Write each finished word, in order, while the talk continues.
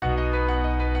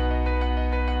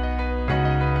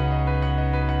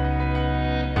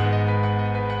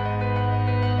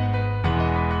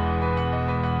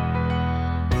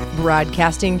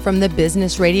Broadcasting from the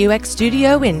Business Radio X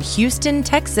studio in Houston,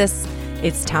 Texas,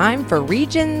 it's time for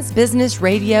Regions Business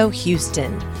Radio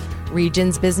Houston.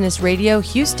 Regions Business Radio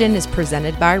Houston is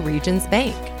presented by Regions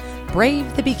Bank.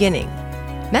 Brave the beginning.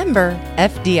 Member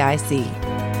FDIC.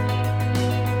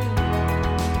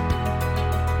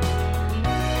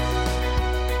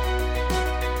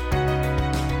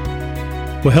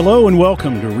 Well, hello and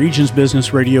welcome to Regions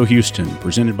Business Radio Houston,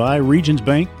 presented by Regions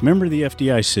Bank, member of the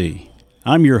FDIC.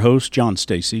 I'm your host, John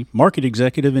Stacy, Market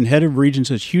Executive and Head of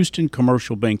Regions' Houston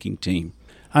Commercial Banking Team.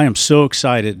 I am so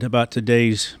excited about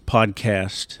today's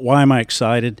podcast. Why am I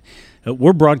excited?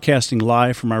 We're broadcasting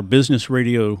live from our Business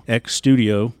Radio X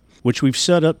studio, which we've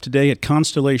set up today at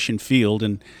Constellation Field.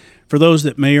 And for those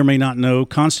that may or may not know,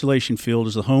 Constellation Field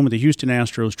is the home of the Houston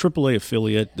Astros AAA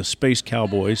affiliate, the Space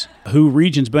Cowboys, who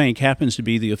Regions Bank happens to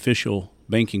be the official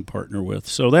banking partner with.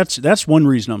 So that's one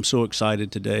reason I'm so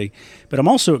excited today. But I'm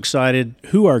also excited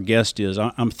who our guest is.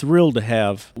 I'm thrilled to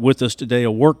have with us today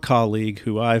a work colleague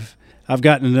who I've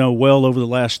gotten to know well over the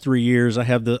last 3 years. I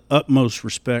have the utmost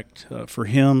respect for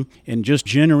him and just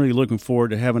generally looking forward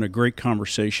to having a great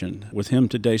conversation with him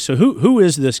today. So who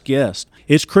is this guest?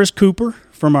 It's Chris Cooper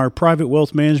from our Private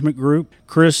Wealth Management Group.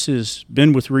 Chris has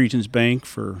been with Regions Bank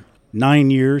for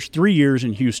 9 years, 3 years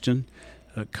in Houston,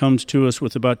 comes to us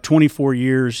with about 24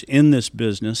 years in this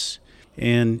business.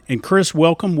 And Chris,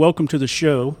 welcome to the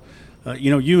show.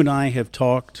 You and I have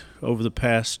talked over the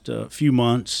past few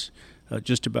months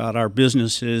just about our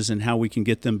businesses and how we can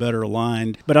get them better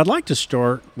aligned. But I'd like to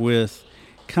start with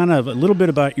kind of a little bit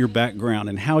about your background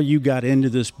and how you got into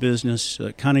this business,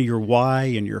 kind of your why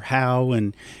and your how.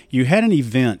 And you had an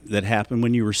event that happened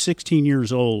when you were 16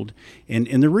 years old. And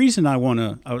the reason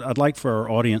I'd like for our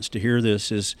audience to hear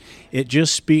this is it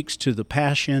just speaks to the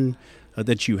passion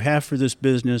that you have for this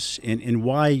business and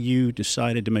why you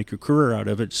decided to make a career out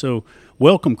of it. So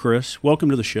welcome, Chris. Welcome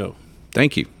to the show.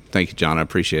 Thank you. Thank you, John. I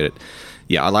appreciate it.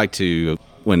 Yeah, I like to,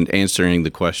 when answering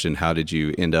the question, how did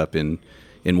you end up in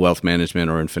wealth management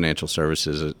or in financial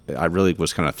services, I really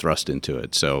was kind of thrust into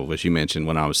it. So as you mentioned,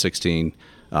 when I was 16,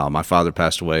 my father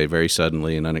passed away very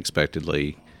suddenly and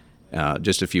unexpectedly,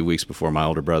 just a few weeks before my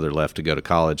older brother left to go to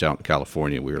college out in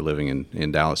California. We were living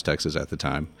in Dallas, Texas at the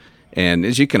time. And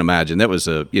as you can imagine, that was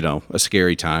a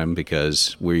scary time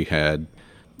because we had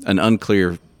an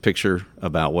unclear picture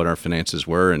about what our finances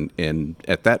were. And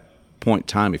at that point in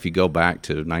time, if you go back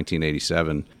to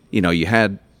 1987,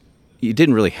 you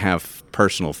didn't really have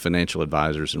personal financial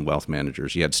advisors and wealth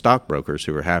managers. You had stockbrokers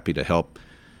who were happy to help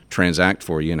transact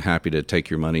for you and happy to take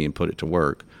your money and put it to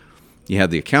work. You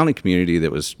had the accounting community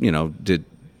that was, did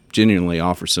genuinely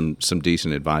offer some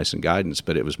decent advice and guidance,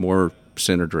 but it was more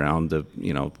centered around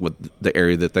the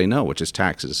area that they know, which is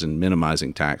taxes and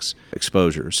minimizing tax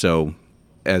exposure. So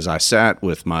as I sat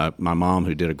with my mom,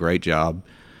 who did a great job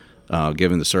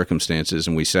given the circumstances,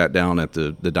 and we sat down at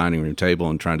the dining room table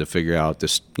and trying to figure out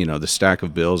this, the stack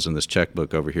of bills and this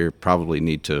checkbook over here probably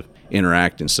need to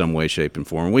interact in some way, shape, and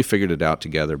form. And we figured it out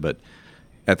together. But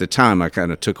at the time, I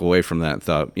kind of took away from that and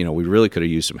thought, we really could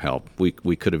have used some help. We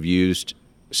could have used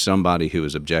somebody who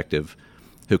was objective,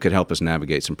 who could help us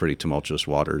navigate some pretty tumultuous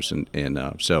waters. And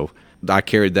so I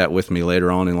carried that with me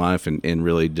later on in life and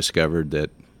really discovered that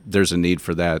there's a need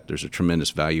for that. There's a tremendous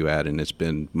value add, and it's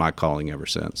been my calling ever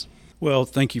since. Well,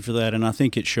 thank you for that, and I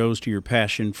think it shows to your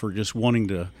passion for just wanting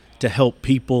to help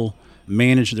people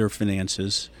manage their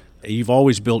finances. You've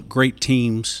always built great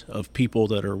teams of people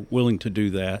that are willing to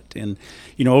do that, and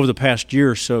over the past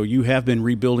year or so, you have been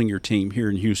rebuilding your team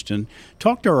here in Houston.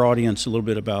 Talk to our audience a little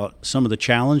bit about some of the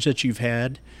challenge that you've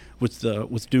had with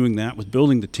doing that, with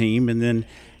building the team, and then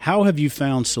how have you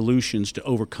found solutions to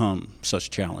overcome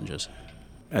such challenges?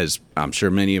 As I'm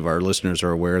sure many of our listeners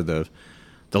are aware,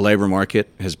 the labor market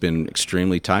has been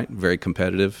extremely tight, very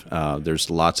competitive. There's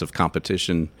lots of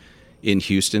competition in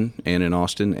Houston and in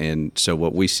Austin, and so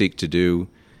what we seek to do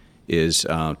is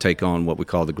take on what we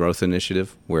call the growth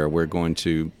initiative, where we're going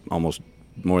to almost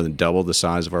more than double the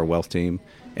size of our wealth team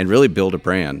and really build a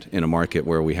brand in a market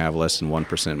where we have less than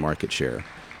 1% market share,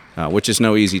 which is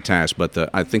no easy task. But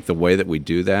I think the way that we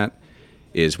do that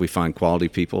is we find quality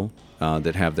people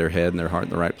that have their head and their heart in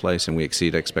the right place, and we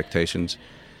exceed expectations,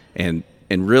 and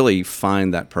really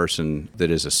find that person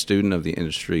that is a student of the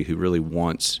industry who really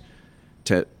wants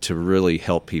to really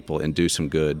help people and do some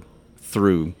good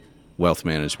through wealth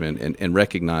management, and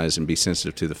recognize and be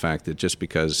sensitive to the fact that just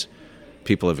because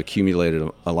people have accumulated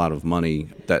a lot of money,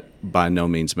 that by no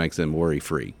means makes them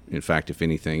worry-free. In fact, if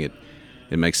anything,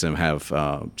 it makes them have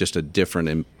just a different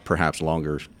and perhaps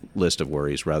longer list of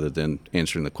worries rather than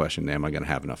answering the question, am I going to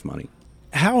have enough money?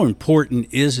 How important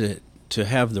is it to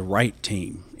have the right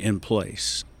team in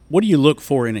place? What do you look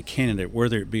for in a candidate,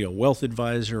 whether it be a wealth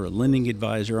advisor, a lending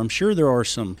advisor? I'm sure there are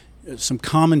some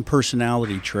common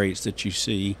personality traits that you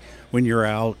see when you're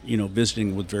out,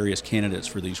 visiting with various candidates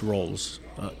for these roles.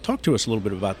 Talk to us a little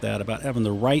bit about that, about having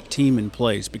the right team in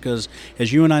place, because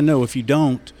as you and I know, if you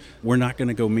don't, we're not going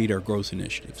to go meet our growth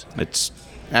initiatives. It's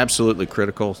absolutely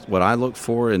critical. What I look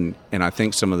for, and I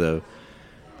think some of the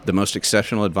most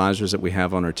exceptional advisors that we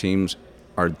have on our teams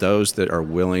are those that are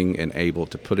willing and able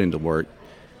to put into work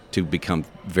to become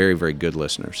very, very good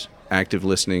listeners. Active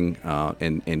listening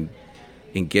and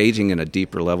engaging in a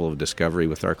deeper level of discovery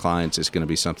with our clients is going to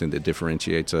be something that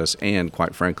differentiates us, and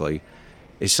quite frankly,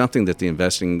 is something that the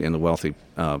investing in the wealthy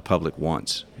public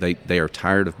wants. They are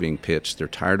tired of being pitched. They're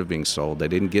tired of being sold. They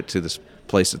didn't get to this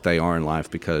place that they are in life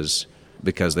because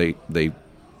they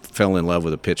fell in love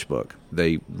with a pitch book.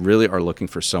 They really are looking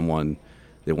for someone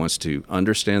that wants to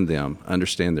understand them,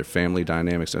 understand their family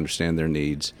dynamics, understand their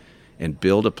needs, and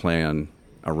build a plan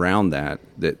around that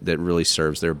really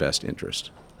serves their best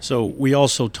interest. So we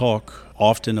also talk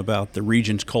often about the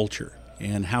Regions culture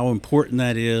and how important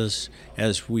that is,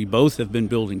 as we both have been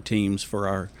building teams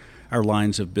for our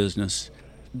lines of business.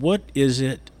 What is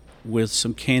it with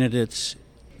some candidates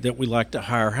that we like to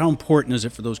hire? How important is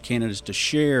it for those candidates to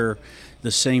share the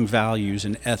same values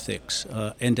and ethics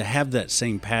and to have that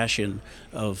same passion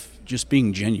of just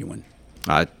being genuine?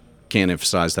 I can't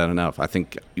emphasize that enough. I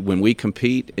think when we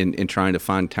compete in trying to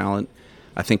find talent,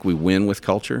 I think we win with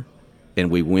culture,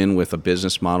 and we win with a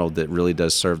business model that really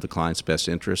does serve the client's best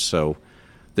interests. So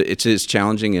it is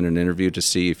challenging in an interview to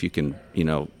see if you can,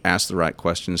 ask the right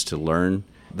questions to learn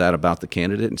that about the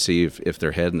candidate and see if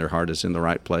their head and their heart is in the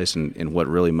right place and what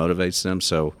really motivates them.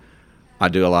 So I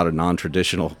do a lot of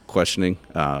non-traditional questioning.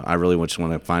 I really just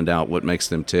want to find out what makes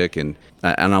them tick, and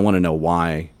I want to know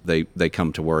why they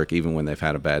come to work even when they've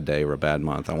had a bad day or a bad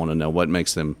month. I want to know what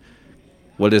makes them,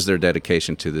 what is their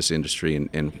dedication to this industry,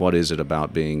 and what is it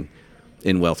about being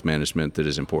in wealth management that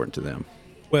is important to them.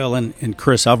 Well, and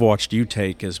Chris, I've watched you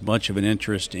take as much of an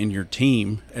interest in your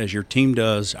team as your team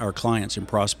does our clients and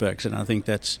prospects, and I think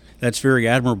that's very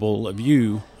admirable of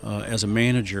you as a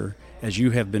manager, as you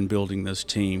have been building this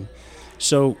team.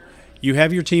 So you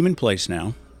have your team in place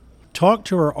now. Talk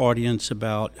to our audience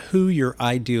about who your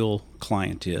ideal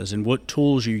client is and what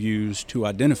tools you use to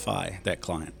identify that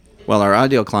client. Well, our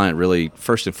ideal client really,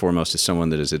 first and foremost, is someone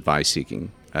that is advice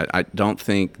seeking. I don't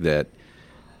think that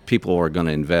people are going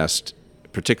to invest,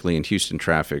 particularly in Houston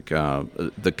traffic,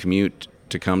 the commute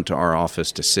to come to our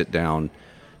office, to sit down,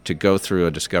 to go through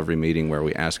a discovery meeting where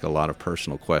we ask a lot of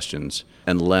personal questions,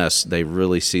 unless they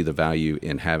really see the value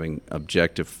in having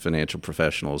objective financial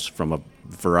professionals from a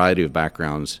variety of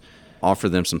backgrounds offer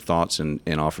them some thoughts and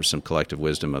offer some collective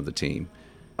wisdom of the team.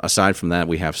 Aside from that,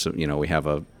 we have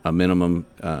a minimum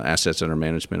assets under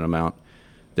management amount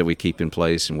that we keep in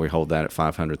place, and we hold that at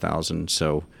 $500,000.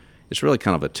 So it's really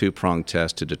kind of a two-pronged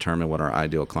test to determine what our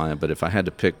ideal client. But if I had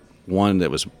to pick one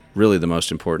that was really the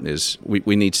most important, is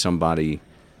we need somebody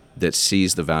that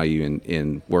sees the value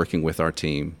in working with our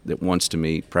team, that wants to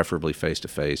meet, preferably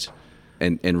face-to-face,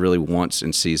 and really wants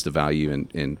and sees the value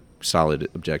in solid,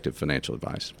 objective financial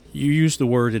advice. You use the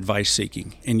word advice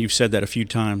seeking, and you've said that a few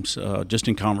times just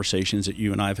in conversations that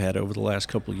you and I have had over the last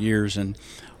couple of years. And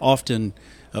often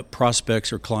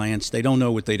prospects or clients, they don't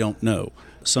know what they don't know.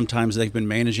 Sometimes they've been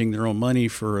managing their own money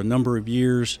for a number of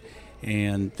years,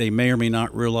 and they may or may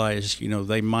not realize,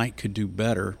 they could do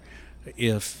better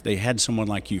if they had someone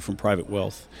like you from Private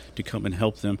Wealth to come and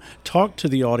help them. Talk to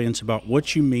the audience about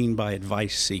what you mean by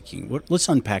advice seeking. Let's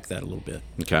unpack that a little bit.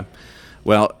 Okay.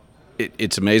 Well,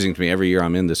 it's amazing to me. Every year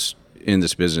I'm in this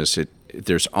business,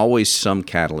 there's always some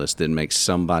catalyst that makes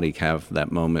somebody have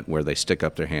that moment where they stick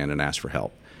up their hand and ask for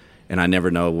help. And I never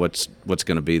know what's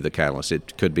going to be the catalyst.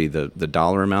 It could be the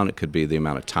dollar amount. It could be the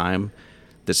amount of time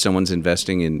that someone's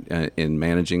investing in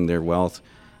managing their wealth.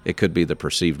 It could be the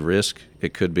perceived risk.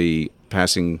 It could be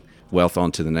passing wealth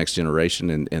on to the next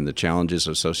generation and the challenges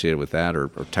associated with that, or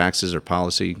taxes or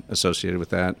policy associated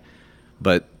with that.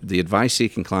 But the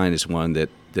advice-seeking client is one that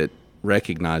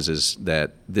recognizes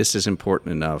that this is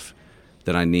important enough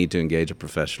that I need to engage a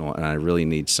professional, and I really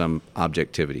need some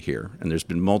objectivity here. And there's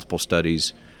been multiple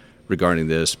studies regarding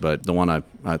this, but the one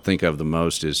I think of the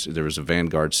most is there was a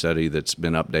Vanguard study that's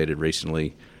been updated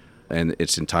recently, and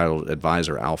it's entitled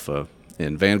Advisor Alpha.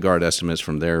 And Vanguard estimates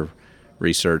from their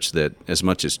research that as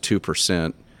much as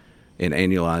 2% in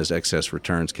annualized excess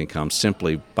returns can come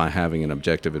simply by having an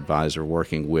objective advisor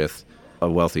working with a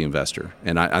wealthy investor.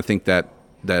 And I think that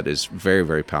is very,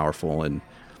 very powerful. And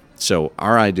so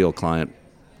our ideal client,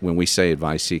 when we say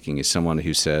advice seeking, is someone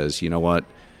who says, you know what,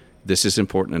 this is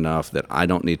important enough that I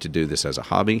don't need to do this as a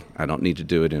hobby. I don't need to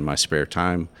do it in my spare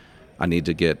time. I need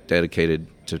to get dedicated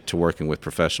to working with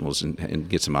professionals and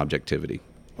get some objectivity.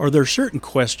 Are there certain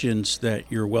questions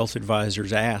that your wealth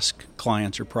advisors ask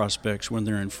clients or prospects when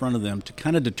they're in front of them to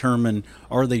kind of determine,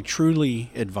 are they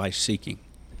truly advice seeking?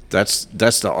 That's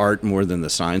the art more than the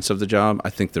science of the job. I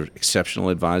think the exceptional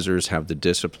advisors have the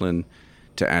discipline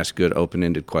to ask good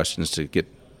open-ended questions to get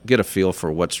a feel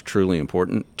for what's truly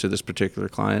important to this particular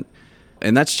client.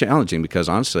 And that's challenging because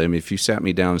honestly, I mean, if you sat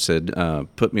me down and said,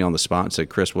 put me on the spot and said,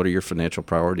 Chris, what are your financial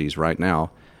priorities right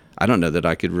now? I don't know that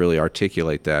I could really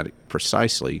articulate that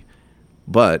precisely.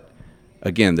 But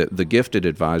again, the gifted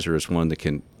advisor is one that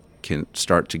can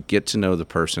start to get to know the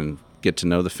person, get to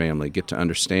know the family, get to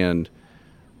understand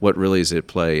what really is at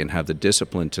play, and have the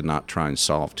discipline to not try and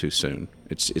solve too soon.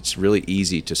 It's really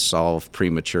easy to solve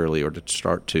prematurely or to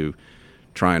start to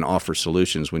try and offer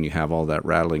solutions when you have all that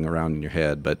rattling around in your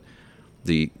head. But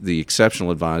the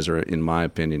exceptional advisor, in my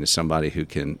opinion, is somebody who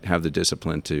can have the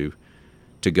discipline to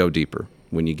go deeper.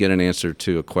 When you get an answer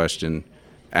to a question,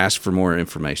 ask for more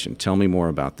information. Tell me more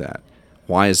about that.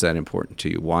 Why is that important to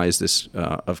you? Why is this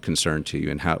of concern to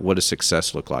you? And what does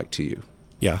success look like to you?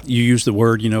 Yeah, you use the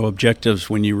word, objectives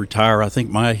when you retire. I think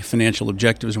my financial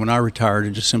objectives when I retire to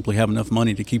just simply have enough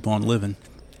money to keep on living.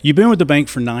 You've been with the bank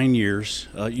for 9 years.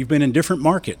 You've been in different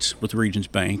markets with Regions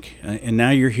Bank, and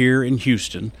now you're here in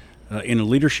Houston in a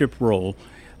leadership role.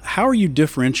 How are you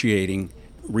differentiating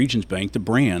Regions Bank, the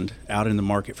brand, out in the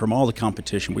market from all the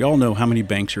competition? We all know how many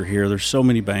banks are here. There's so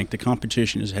many banks. The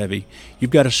competition is heavy.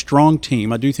 You've got a strong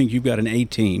team. I do think you've got an A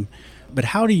team. But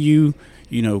how do you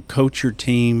coach your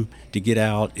team to get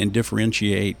out and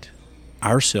differentiate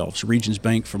ourselves, Regions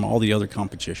Bank, from all the other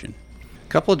competition? A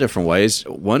couple of different ways.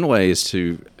 One way is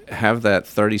to have that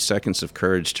 30 seconds of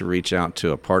courage to reach out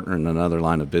to a partner in another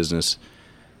line of business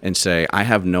and say, I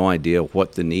have no idea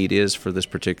what the need is for this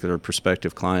particular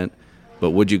prospective client,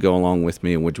 but would you go along with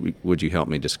me and would you help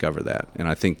me discover that? And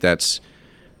I think that's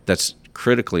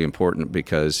critically important,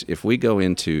 because if we go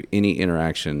into any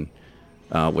interaction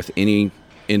with any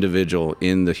individual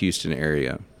in the Houston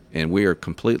area and we are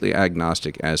completely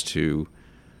agnostic as to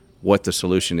what the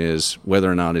solution is,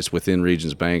 whether or not it's within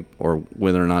Regions Bank or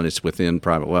whether or not it's within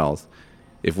private wealth,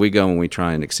 if we go and we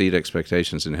try and exceed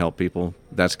expectations and help people,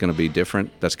 that's going to be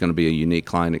different. That's going to be a unique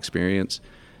client experience.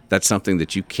 That's something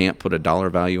that you can't put a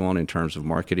dollar value on in terms of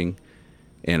marketing.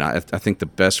 And I think the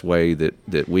best way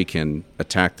that we can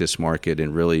attack this market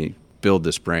and really build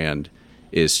this brand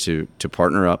is to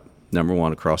partner up, number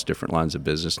one, across different lines of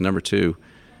business. Number two,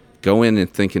 go in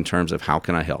and think in terms of how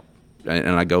can I help? And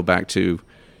I go back to,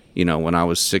 when I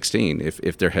was 16,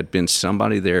 if there had been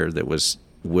somebody there that was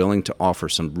willing to offer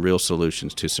some real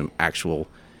solutions to some actual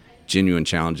genuine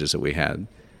challenges that we had,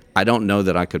 I don't know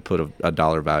that I could put a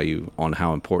dollar value on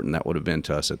how important that would have been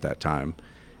to us at that time.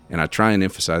 And I try and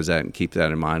emphasize that and keep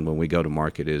that in mind when we go to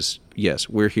market is, yes,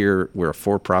 we're here, we're a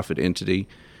for-profit entity,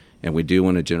 and we do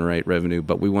want to generate revenue,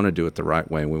 but we want to do it the right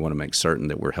way, and we want to make certain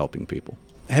that we're helping people.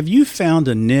 Have you found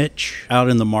a niche out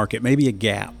in the market, maybe a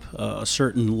gap, a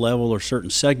certain level or certain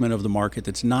segment of the market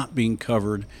that's not being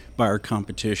covered by our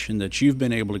competition that you've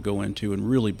been able to go into and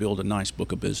really build a nice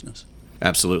book of business?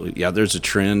 Absolutely. Yeah, there's a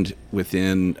trend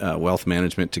within wealth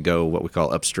management to go what we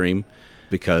call upstream,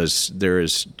 because there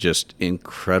is just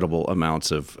incredible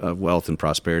amounts of wealth and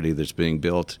prosperity that's being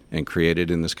built and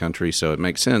created in this country. So it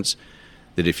makes sense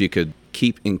that if you could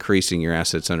keep increasing your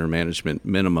assets under management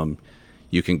minimum,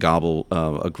 you can gobble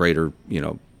a greater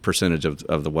percentage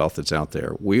of the wealth that's out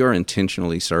there. We are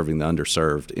intentionally serving the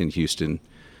underserved in Houston.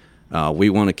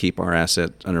 We want to keep our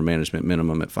asset under management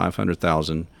minimum at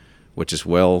 $500,000, which is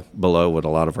well below what a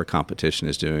lot of our competition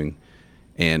is doing.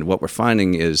 And what we're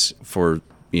finding is for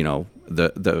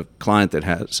the client that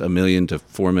has $1 million to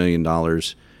 $4 million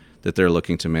that they're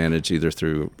looking to manage either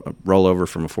through a rollover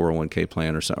from a 401k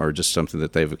plan or just something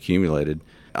that they've accumulated,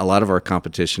 a lot of our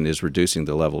competition is reducing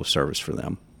the level of service for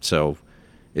them. So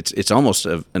it's almost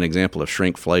an example of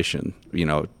shrinkflation.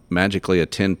 Magically a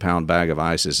 10-pound bag of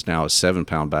ice is now a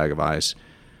 7-pound bag of ice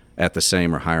at the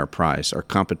same or higher price. Our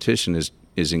competition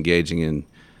is engaging in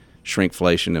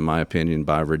shrinkflation, in my opinion,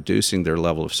 by reducing their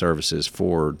level of services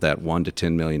for that $1 to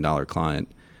 $10 million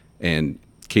client and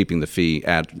keeping the fee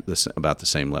at about the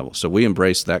same level. So we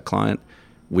embrace that client.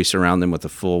 We surround them with a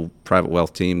full private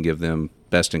wealth team, give them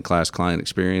best-in-class client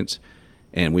experience,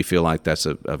 and we feel like that's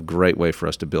a great way for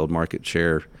us to build market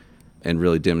share and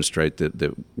really demonstrate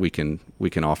that we can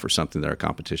offer something that our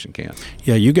competition can't.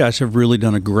 Yeah, you guys have really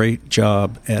done a great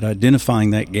job at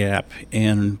identifying that gap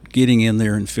and getting in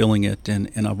there and filling it, and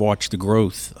I've watched the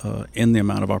growth in the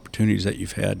amount of opportunities that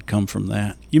you've had come from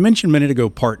that. You mentioned a minute ago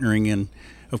partnering, and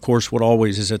of course what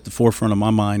always is at the forefront of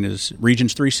my mind is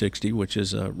Regions 360, which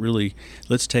is really,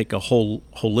 let's take a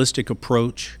holistic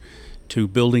approach to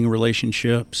building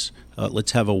relationships.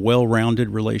 Let's have a well-rounded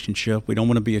relationship. We don't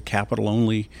want to be a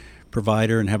capital-only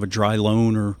provider and have a dry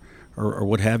loan or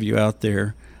what have you out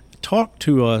there. Talk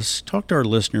to our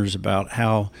listeners about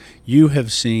how you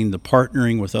have seen the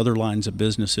partnering with other lines of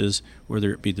businesses,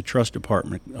 whether it be the trust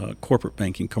department, corporate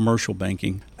banking, commercial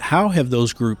banking. How have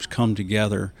those groups come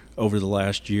together over the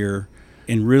last year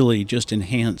and really just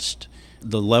enhanced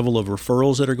the level of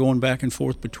referrals that are going back and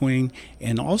forth between,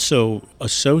 and also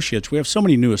associates? We have so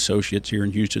many new associates here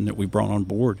in Houston that we brought on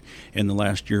board in the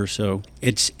last year or so.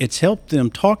 It's helped them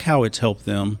talk how it's helped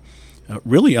them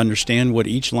really understand what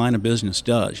each line of business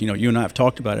does. You and I have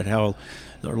talked about it, how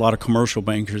there are a lot of commercial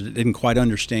bankers that didn't quite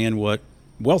understand what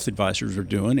wealth advisors are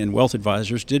doing, and wealth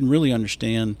advisors didn't really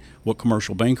understand what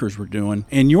commercial bankers were doing.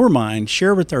 In your mind,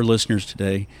 share with our listeners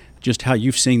today just how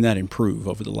you've seen that improve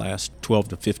over the last 12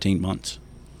 to 15 months.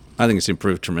 I think it's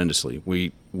improved tremendously.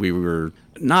 We were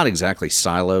not exactly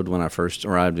siloed when I first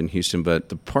arrived in Houston, but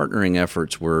the partnering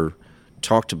efforts were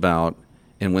talked about,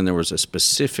 and when there was a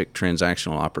specific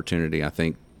transactional opportunity, I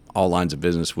think all lines of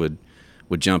business would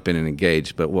jump in and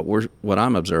engage. But what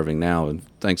I'm observing now, and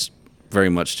thanks very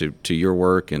much to your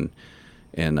work and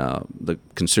the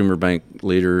consumer bank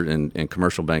leader and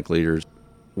commercial bank leaders,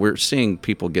 we're seeing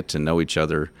people get to know each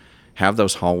other, have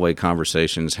those hallway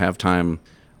conversations, have time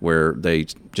where they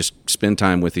just spend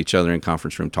time with each other in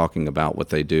conference room talking about what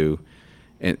they do.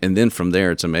 And then from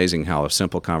there, it's amazing how a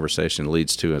simple conversation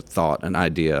leads to a thought, an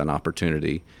idea, an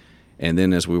opportunity. And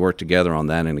then as we work together on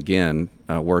that, and again,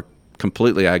 we're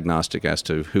completely agnostic as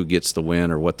to who gets the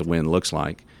win or what the win looks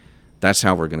like. That's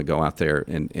how we're going to go out there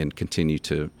and continue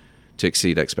to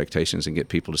exceed expectations and get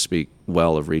people to speak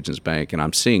well of Regions Bank. And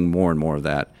I'm seeing more and more of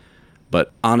that.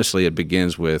 But honestly, it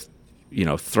begins with,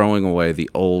 throwing away the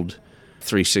old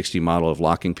 360 model of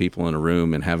locking people in a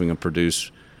room and having them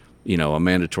produce, a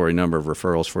mandatory number of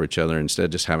referrals for each other,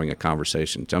 instead just having a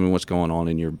conversation. Tell me what's going on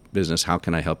in your business. How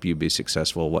can I help you be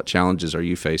successful? What challenges are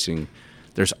you facing?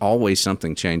 There's always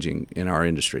something changing in our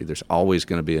industry. There's always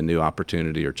going to be a new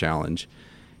opportunity or challenge.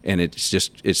 And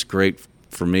it's great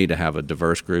for me to have a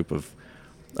diverse group of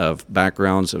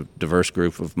backgrounds, a diverse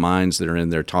group of minds that are in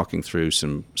there talking through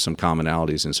some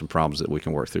commonalities and some problems that we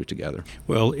can work through together.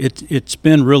 Well, it's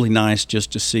been really nice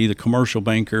just to see the commercial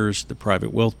bankers, the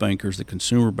private wealth bankers, the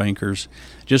consumer bankers,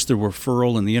 just the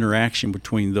referral and the interaction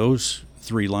between those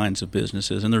three lines of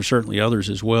businesses, and there's certainly others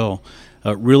as well,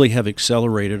 really have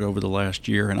accelerated over the last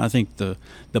year. And I think the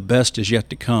best is yet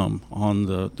to come on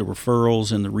the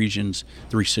referrals and the Regions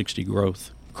 360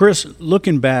 growth. Chris,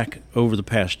 looking back over the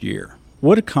past year,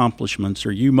 what accomplishments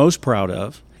are you most proud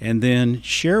of? And then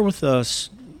share with us,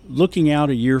 looking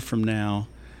out a year from now,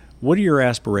 what are your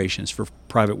aspirations for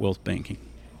private wealth banking?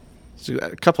 So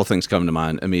a couple of things come to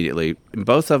mind immediately.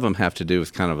 Both of them have to do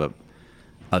with kind of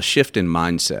a shift in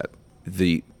mindset.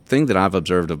 The thing that I've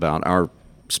observed about our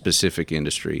specific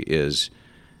industry is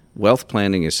wealth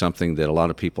planning is something that a lot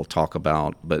of people talk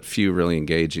about, but few really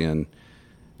engage in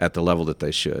at the level that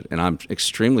they should. And I'm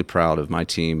extremely proud of my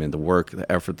team and the work,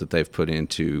 the effort that they've put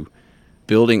into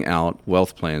building out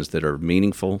wealth plans that are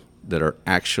meaningful, that are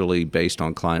actually based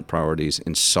on client priorities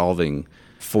and solving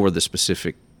for the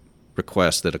specific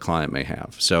requests that a client may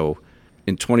have. So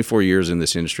in 24 years in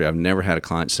this industry, I've never had a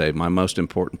client say, my most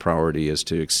important priority is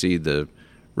to exceed the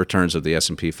returns of the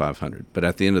S&P 500. But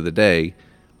at the end of the day,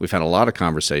 we've had a lot of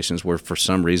conversations where for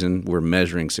some reason we're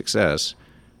measuring success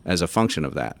as a function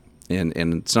of that.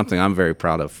 And something I'm very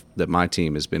proud of that my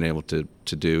team has been able to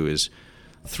do is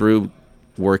through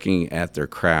working at their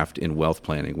craft in wealth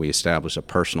planning, we establish a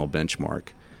personal benchmark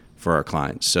for our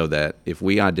clients so that if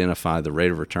we identify the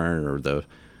rate of return or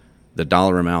the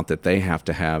dollar amount that they have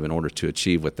to have in order to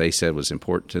achieve what they said was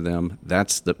important to them,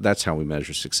 that's how we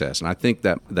measure success. And I think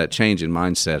that change in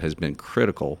mindset has been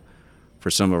critical for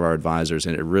some of our advisors,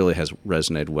 and it really has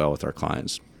resonated well with our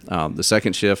clients. The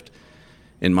second shift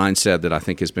in mindset that I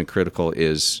think has been critical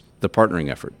is the partnering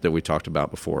effort that we talked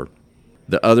about before.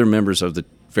 The other members of the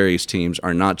various teams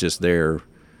are not just there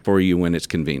for you when it's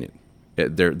convenient.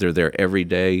 They're there every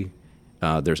day.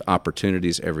 There's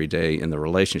opportunities every day, and the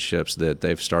relationships that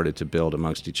they've started to build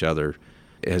amongst each other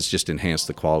has just enhanced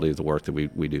the quality of the work that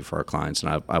we do for our clients.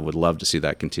 And I would love to see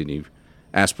that continue.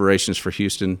 Aspirations for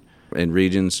Houston and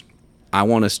Regions, I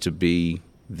want us to be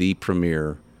the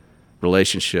premier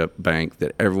relationship bank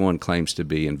that everyone claims to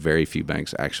be and very few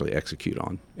banks actually execute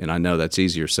on. And I know that's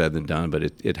easier said than done, but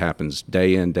it happens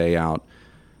day in, day out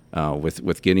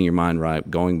with getting your mind right,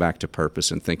 going back to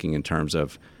purpose and thinking in terms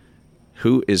of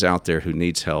who is out there who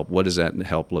needs help, what does that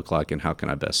help look like, and how can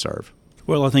I best serve?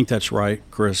 Well, I think that's right,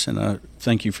 Chris, and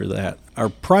thank you for that. Our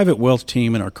private wealth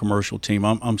team and our commercial team,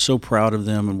 I'm so proud of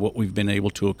them and what we've been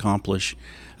able to accomplish.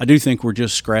 I do think we're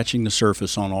just scratching the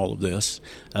surface on all of this.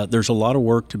 There's a lot of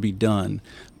work to be done,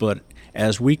 but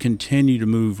as we continue to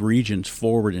move Regions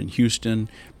forward in Houston,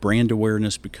 brand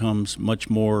awareness becomes much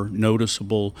more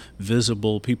noticeable,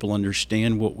 visible. People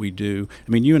understand what we do.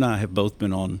 I mean, you and I have both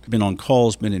been on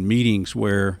calls, been in meetings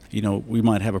where, we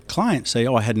might have a client say,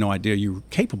 "Oh, I had no idea you were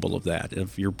capable of that,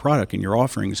 of your product and your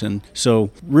offerings." And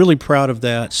so really proud of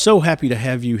that. So happy to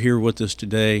have you here with us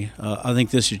today. I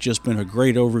think this has just been a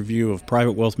great overview of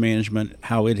private wealth management,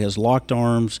 how it has locked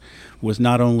arms with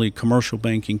not only commercial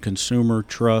banking, consumer,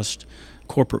 trust,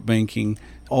 corporate banking,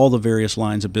 all the various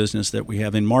lines of business that we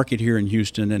have in market here in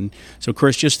Houston. And so,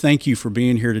 Chris, just thank you for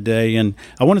being here today. And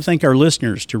I want to thank our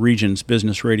listeners to Regions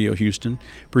Business Radio Houston,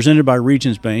 presented by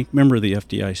Regions Bank, member of the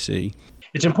FDIC.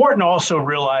 It's important to also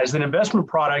realize that investment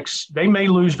products, they may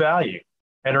lose value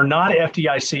and are not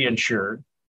FDIC insured.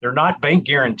 They're not bank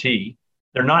guarantee.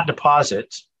 They're not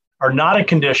deposits, are not a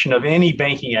condition of any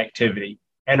banking activity,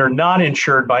 and are not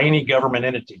insured by any government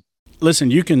entity.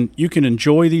 Listen, you can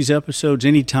enjoy these episodes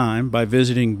anytime by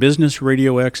visiting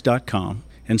businessradiox.com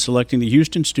and selecting the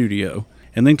Houston studio,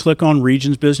 and then click on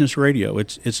Regions Business Radio.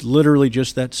 It's literally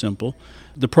just that simple.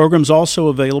 The program's also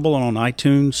available on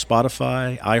iTunes,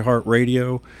 Spotify,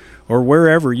 iHeartRadio, or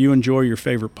wherever you enjoy your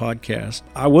favorite podcast.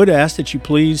 I would ask that you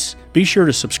please be sure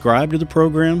to subscribe to the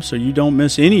program so you don't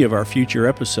miss any of our future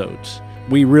episodes.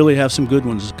 We really have some good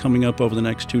ones coming up over the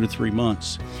next 2 to 3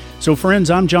 months. So friends,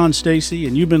 I'm John Stacy,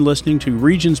 and you've been listening to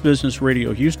Regions Business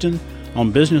Radio Houston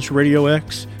on Business Radio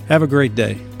X. Have a great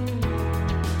day.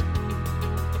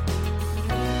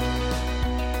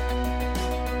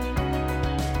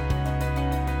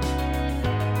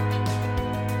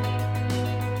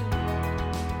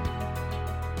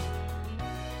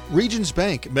 Regions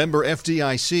Bank, member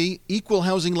FDIC, equal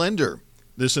housing lender.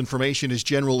 This information is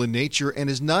general in nature and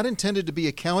is not intended to be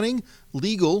accounting,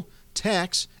 legal,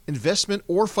 tax, investment,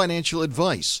 or financial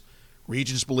advice.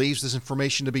 Regions believes this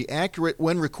information to be accurate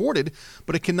when recorded,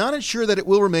 but it cannot ensure that it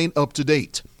will remain up to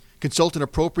date. Consult an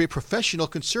appropriate professional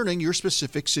concerning your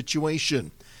specific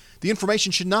situation. The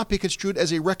information should not be construed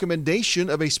as a recommendation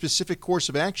of a specific course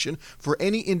of action for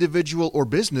any individual or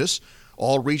business.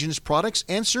 All Regions products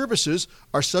and services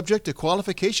are subject to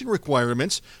qualification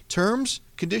requirements, terms,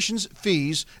 conditions,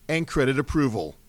 fees, and credit approval.